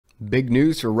Big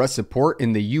news for Rust support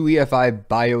in the UEFI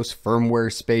BIOS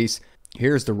firmware space.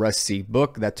 Here's the Rust C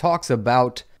book that talks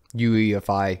about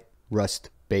UEFI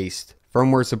Rust-based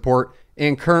firmware support,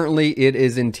 and currently it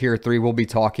is in Tier 3. We'll be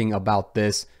talking about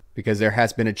this because there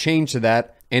has been a change to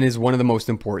that and is one of the most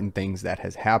important things that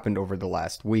has happened over the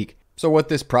last week. So what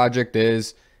this project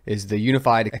is the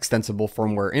Unified Extensible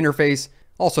Firmware Interface,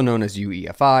 also known as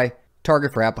UEFI,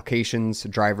 target for applications,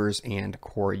 drivers, and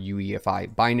core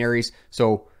UEFI binaries.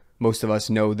 So most of us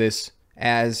know this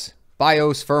as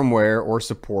BIOS firmware or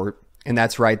support, and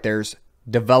that's right, there's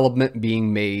development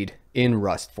being made in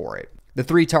Rust for it. The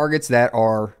three targets that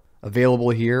are available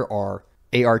here are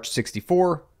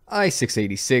AArch64,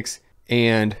 i686,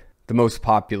 and the most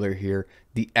popular here,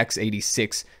 the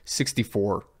x86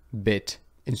 64-bit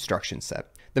instruction set.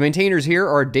 The maintainers here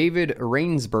are David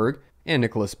Rainsberg and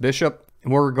Nicholas Bishop,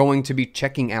 and we're going to be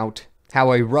checking out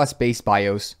how a Rust-based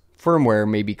BIOS firmware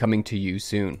may be coming to you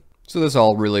soon. So this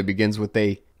all really begins with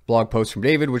a blog post from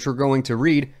David, which we're going to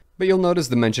read, but you'll notice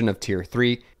the mention of Tier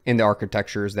 3 and the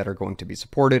architectures that are going to be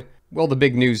supported. Well, the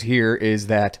big news here is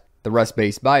that the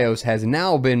Rust-based BIOS has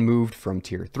now been moved from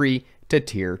Tier 3 to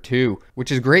Tier 2,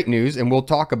 which is great news, and we'll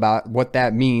talk about what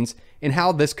that means and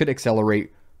how this could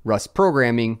accelerate Rust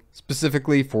programming,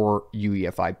 specifically for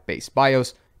UEFI-based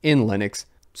BIOS in Linux.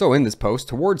 So in this post,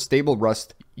 towards stable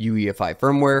Rust UEFI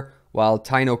firmware, while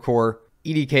TinoCore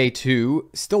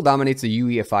EDK2 still dominates the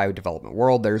UEFI development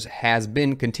world, there has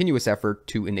been continuous effort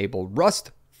to enable Rust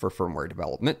for firmware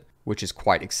development, which is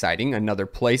quite exciting. Another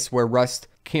place where Rust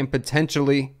can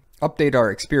potentially update our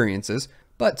experiences,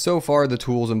 but so far the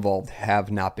tools involved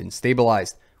have not been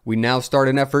stabilized. We now start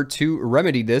an effort to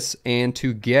remedy this and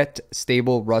to get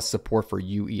stable Rust support for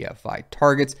UEFI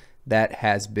targets. That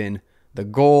has been the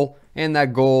goal, and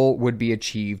that goal would be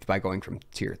achieved by going from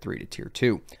Tier 3 to Tier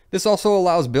 2. This also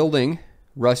allows building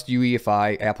Rust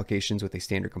UEFI applications with a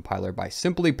standard compiler by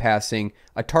simply passing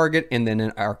a target and then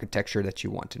an architecture that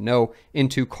you want to know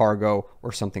into Cargo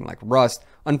or something like Rust.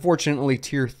 Unfortunately,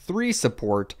 Tier 3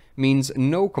 support means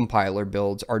no compiler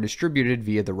builds are distributed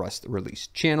via the Rust release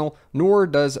channel, nor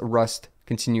does Rust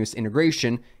continuous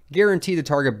integration guarantee the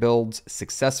target builds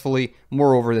successfully.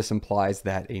 Moreover, this implies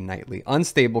that a nightly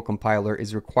unstable compiler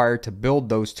is required to build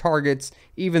those targets,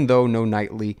 even though no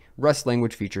nightly Rust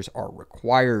language features are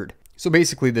required. So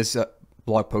basically, this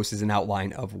blog post is an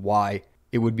outline of why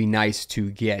it would be nice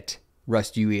to get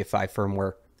Rust UEFI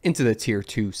firmware into the Tier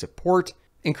 2 support,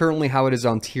 and currently how it is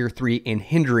on Tier 3 and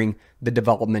hindering the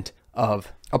development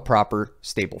of a proper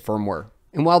stable firmware.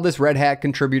 And while this Red Hat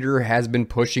contributor has been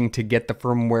pushing to get the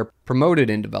firmware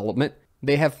promoted in development,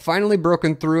 they have finally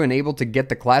broken through and able to get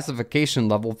the classification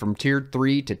level from Tier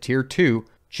 3 to Tier 2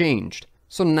 changed.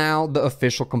 So now the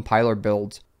official compiler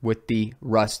builds with the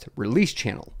Rust release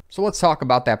channel. So let's talk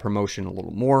about that promotion a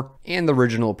little more and the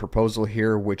original proposal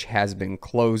here, which has been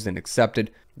closed and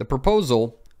accepted. The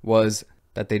proposal was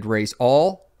that they'd raise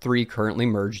all three currently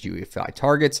merged UEFI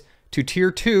targets to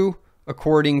Tier 2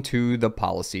 according to the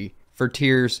policy for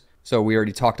tiers. So we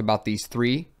already talked about these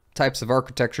three types of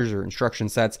architectures or instruction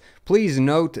sets. Please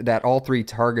note that all three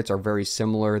targets are very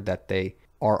similar, that they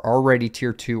are already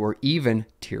Tier 2 or even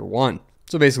Tier 1.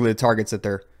 So basically the targets that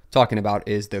they're talking about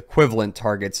is the equivalent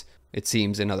targets, it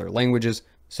seems, in other languages.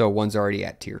 So one's already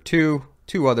at Tier 2,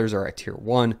 two others are at Tier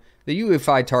 1. The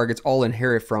UEFI targets all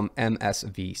inherit from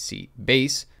MSVC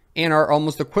base and are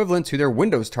almost equivalent to their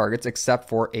Windows targets except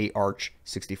for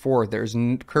AArch64. There's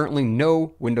currently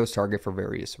no Windows target for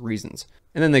various reasons.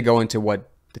 And then they go into what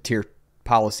the tier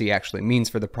policy actually means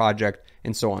for the project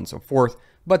and so on and so forth.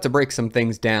 But to break some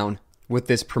things down, with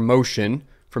this promotion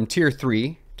from Tier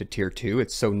 3 to Tier 2,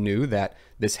 it's so new that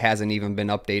this hasn't even been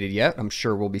updated yet. I'm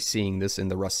sure we'll be seeing this in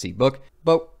the Rust C book.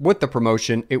 But with the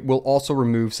promotion, it will also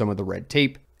remove some of the red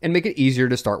tape and make it easier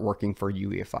to start working for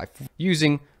UEFI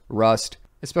using Rust,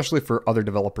 especially for other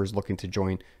developers looking to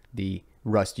join the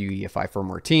Rust UEFI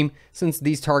firmware team, since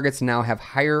these targets now have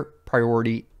higher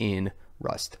priority in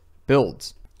Rust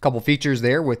builds. A couple features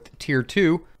there with Tier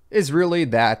 2 is really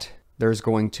that there's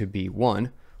going to be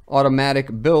 1,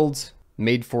 automatic builds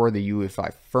made for the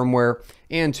UEFI firmware,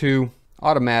 and 2,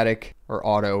 automatic or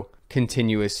auto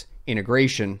continuous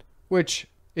integration, which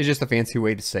is just a fancy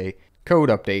way to say code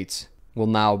updates will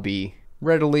now be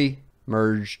readily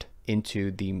merged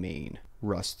into the main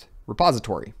Rust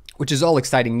repository, which is all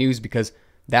exciting news because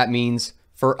that means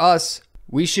for us,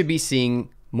 we should be seeing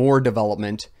more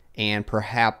development and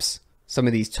perhaps some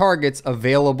of these targets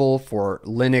available for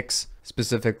Linux,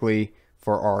 specifically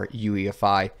for our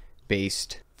UEFI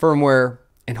based firmware.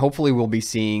 And hopefully we'll be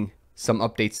seeing some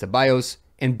updates to BIOS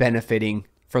and benefiting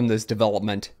from this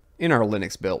development in our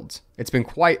Linux builds. It's been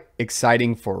quite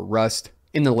exciting for Rust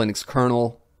in the Linux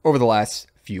kernel over the last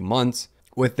few months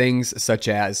with things such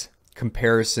as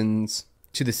comparisons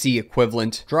to the C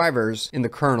equivalent drivers in the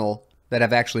kernel that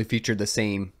have actually featured the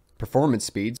same performance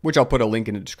speeds, which I'll put a link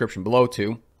in the description below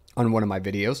to on one of my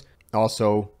videos.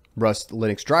 Also, Rust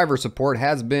Linux driver support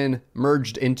has been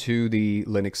merged into the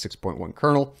Linux 6.1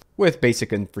 kernel with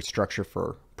basic infrastructure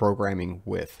for programming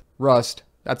with Rust.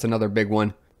 That's another big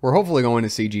one. We're hopefully going to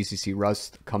see GCC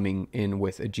Rust coming in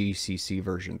with a GCC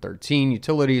version 13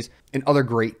 utilities and other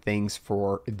great things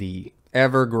for the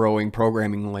ever-growing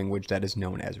programming language that is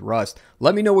known as Rust.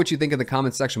 Let me know what you think in the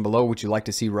comments section below. Would you like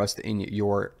to see Rust in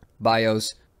your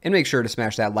BIOS? And make sure to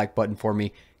smash that like button for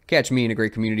me. Catch me in a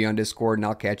great community on Discord, and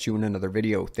I'll catch you in another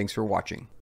video. Thanks for watching.